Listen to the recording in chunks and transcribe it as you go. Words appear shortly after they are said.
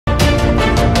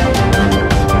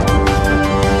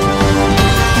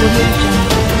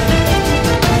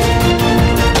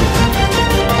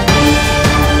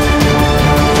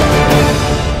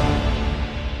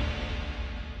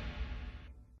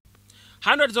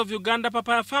Hundreds of Uganda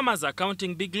papaya farmers are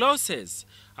counting big losses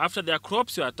after their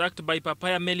crops were attacked by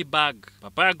papaya mealybug.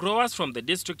 Papaya growers from the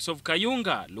districts of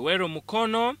Kayunga, Luwero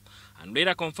Mukono and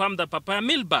Lira confirmed that papaya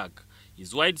mealybug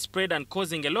is widespread and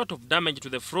causing a lot of damage to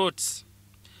the fruits.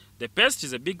 The pest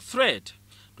is a big threat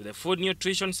to the food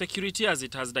nutrition security as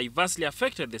it has diversely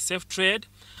affected the safe trade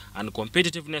and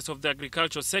competitiveness of the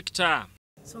agricultural sector.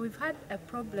 So we've had a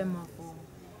problem of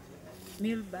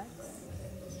mealybugs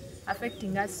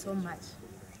affecting us so much,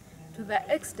 to the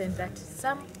extent that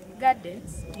some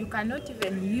gardens you cannot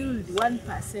even yield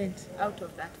 1% out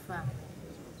of that farm.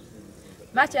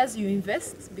 Much as you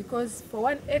invest, because for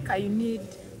 1 acre you need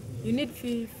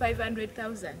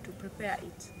 500,000 to prepare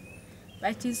it.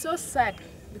 But it is so sad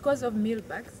because of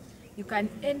mealybugs. You can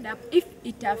end up, if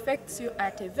it affects you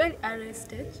at a very early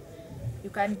stage,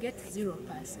 you can get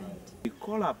 0%. We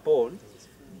call upon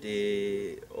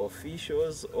the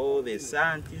officials or the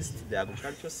scientists, the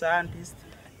agricultural scientists,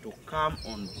 to come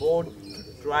on board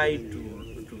to try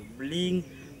to bring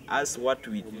us what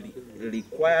we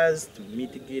requires to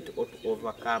mitigate or to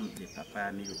overcome the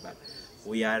papaya mealybug.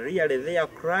 We are really there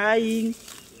crying.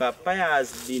 Papaya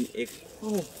has been a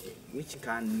crop which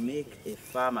can make a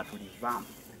farmer to revamp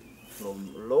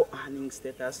from low earning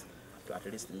status to at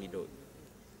least middle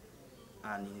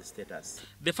earning status.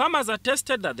 The farmers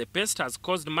attested that the pest has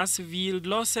caused massive yield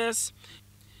losses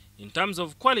in terms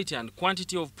of quality and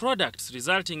quantity of products,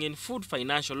 resulting in food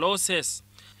financial losses.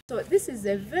 So this is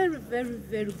a very, very,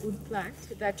 very good plant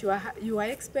that you are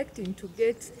expecting to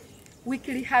get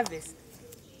weekly harvest.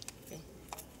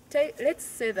 Okay. Let's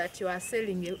say that you are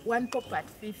selling one pop at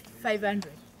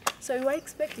 500. So you are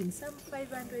expecting some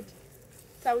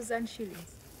 500,000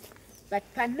 shillings. But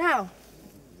per now,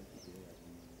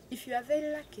 if you are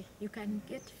very lucky, you can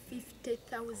get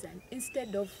 50,000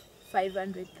 instead of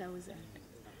 500,000.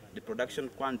 The production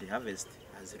quantity harvest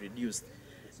has reduced.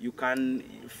 You can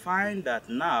find that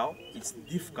now it's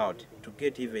difficult to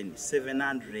get even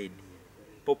 700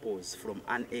 pawpaws from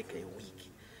 1 acre a week.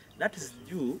 That is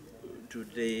due to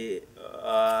the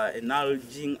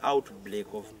enlarging outbreak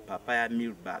of papaya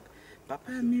mealybug.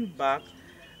 Papaya mealybug,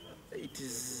 it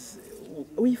is,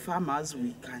 we farmers,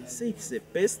 we can say it's a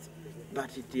pest,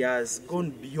 but it has gone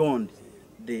beyond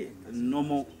the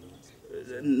normal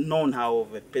know-how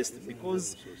of a pest,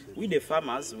 because we the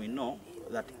farmers, we know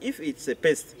that if it's a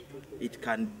pest, it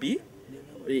can be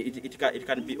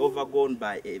overgone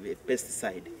by a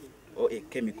pesticide or a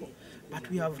chemical. But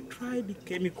we have tried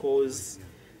chemicals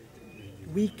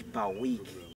week by week.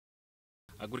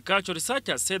 Agricultural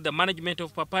researchers said the management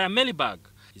of papaya mealybug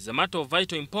is a matter of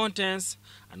vital importance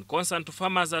and concern to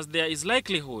farmers, as there is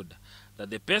likelihood that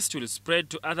the pest will spread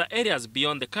to other areas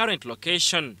beyond the current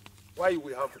location. Why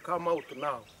we have come out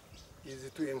now is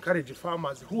to encourage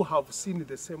farmers who have seen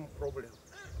the same problem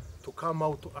to come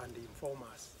out and inform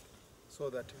us so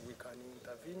that we can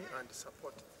intervene and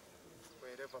support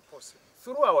wherever possible.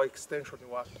 Through our extension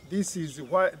work, this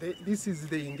is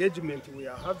the engagement we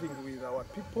are having with our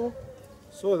people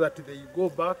so that they go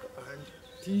back and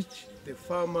teach the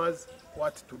farmers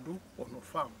what to do on a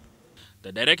farm.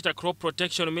 The Director Crop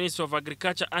Protection Ministry of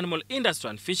Agriculture, Animal Industry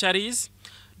and Fisheries,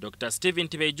 Dr. Stephen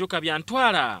Tibeijuka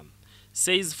Byantwala,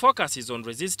 says focus is on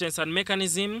resistance and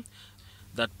mechanism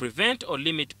that prevent or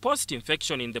limit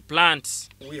post-infection in the plants.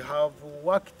 We have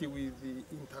worked with the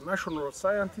international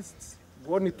scientists,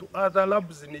 gone to other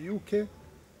labs in the UK,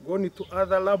 gone to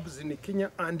other labs in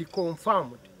Kenya, and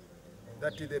confirmed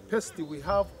that the pests we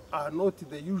have are not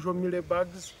the usual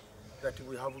mealybugs that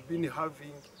we have been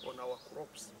having on our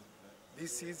crops.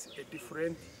 This is a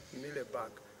different mealybug,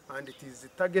 and it is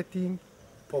targeting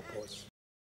pawpaws.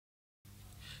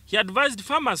 He advised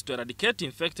farmers to eradicate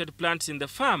infected plants in the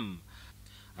farm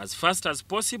as fast as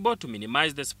possible to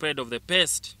minimize the spread of the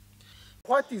pest.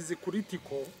 What is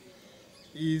critical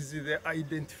is the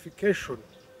identification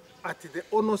at the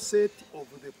onset of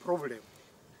the problem.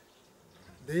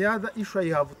 The other issue I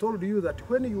have told you that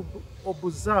when you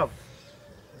observe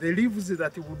the leaves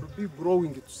that would be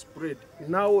growing to spread,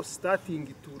 now starting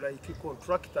to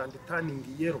contract and turning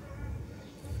yellow,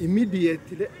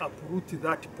 immediately uproot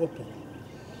that pawpaw,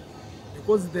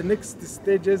 because the next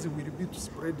stages will be to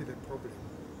spread the problem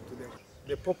to them.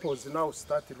 The pawpaws now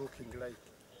start looking like.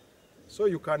 So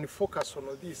you can focus on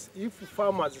this. If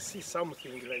farmers see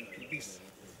something like this,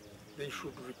 they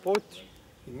should report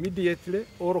immediately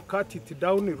or cut it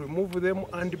down, remove them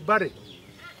and bury.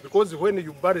 Because when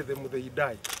you bury them, they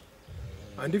die.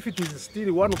 And if it is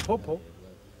still one pawpaw,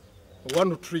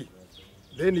 one tree,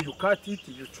 Then you cut it,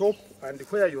 you chop, and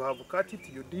where you have cut it,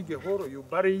 you dig a hole, you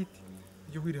bury it,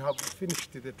 you will have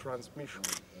finished the transmission.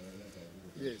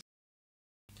 Yes.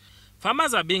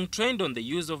 Farmers are being trained on the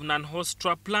use of non-host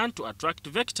trap plant to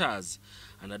attract vectors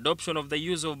and adoption of the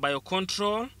use of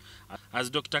biocontrol, as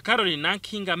Dr. Caroline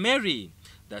Nankinga Mary,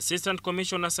 the Assistant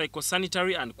Commissioner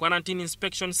Psychosanitary and Quarantine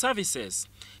Inspection Services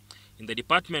in the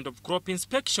Department of Crop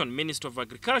Inspection, Ministry of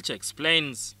Agriculture,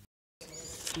 explains.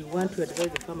 We want to advise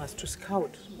the farmers to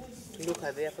scout, to look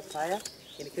at their papaya.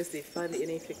 In case they find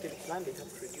any infected plant, they have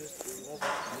to reduce to remove it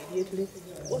immediately.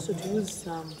 Also to use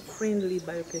some friendly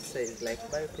biopesticides, like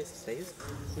biopesticides,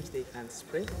 which they can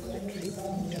spray on the tree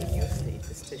to reduce the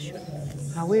infestation.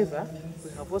 However, we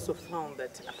have also found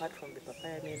that apart from the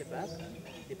papaya mealybug,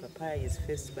 the papaya is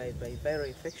faced by viral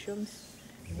infections,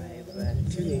 by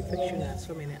bacterial infection, and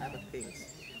so many other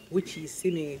things, which is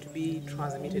seeming to be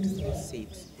transmitted through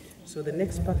seeds. So the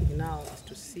next package now is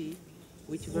to see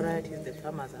which varieties the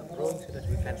farmers are growing so that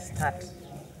we can start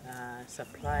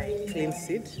supply clean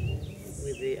seed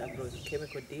with the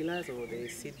agrochemical dealers or the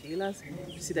seed dealers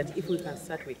to see that if we can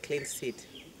start with clean seed,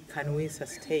 can we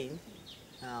sustain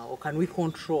or can we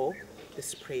control the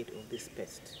spread of this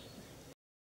pest?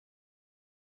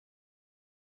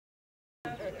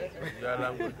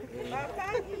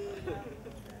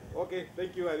 Okay,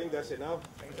 thank you. I think that's enough.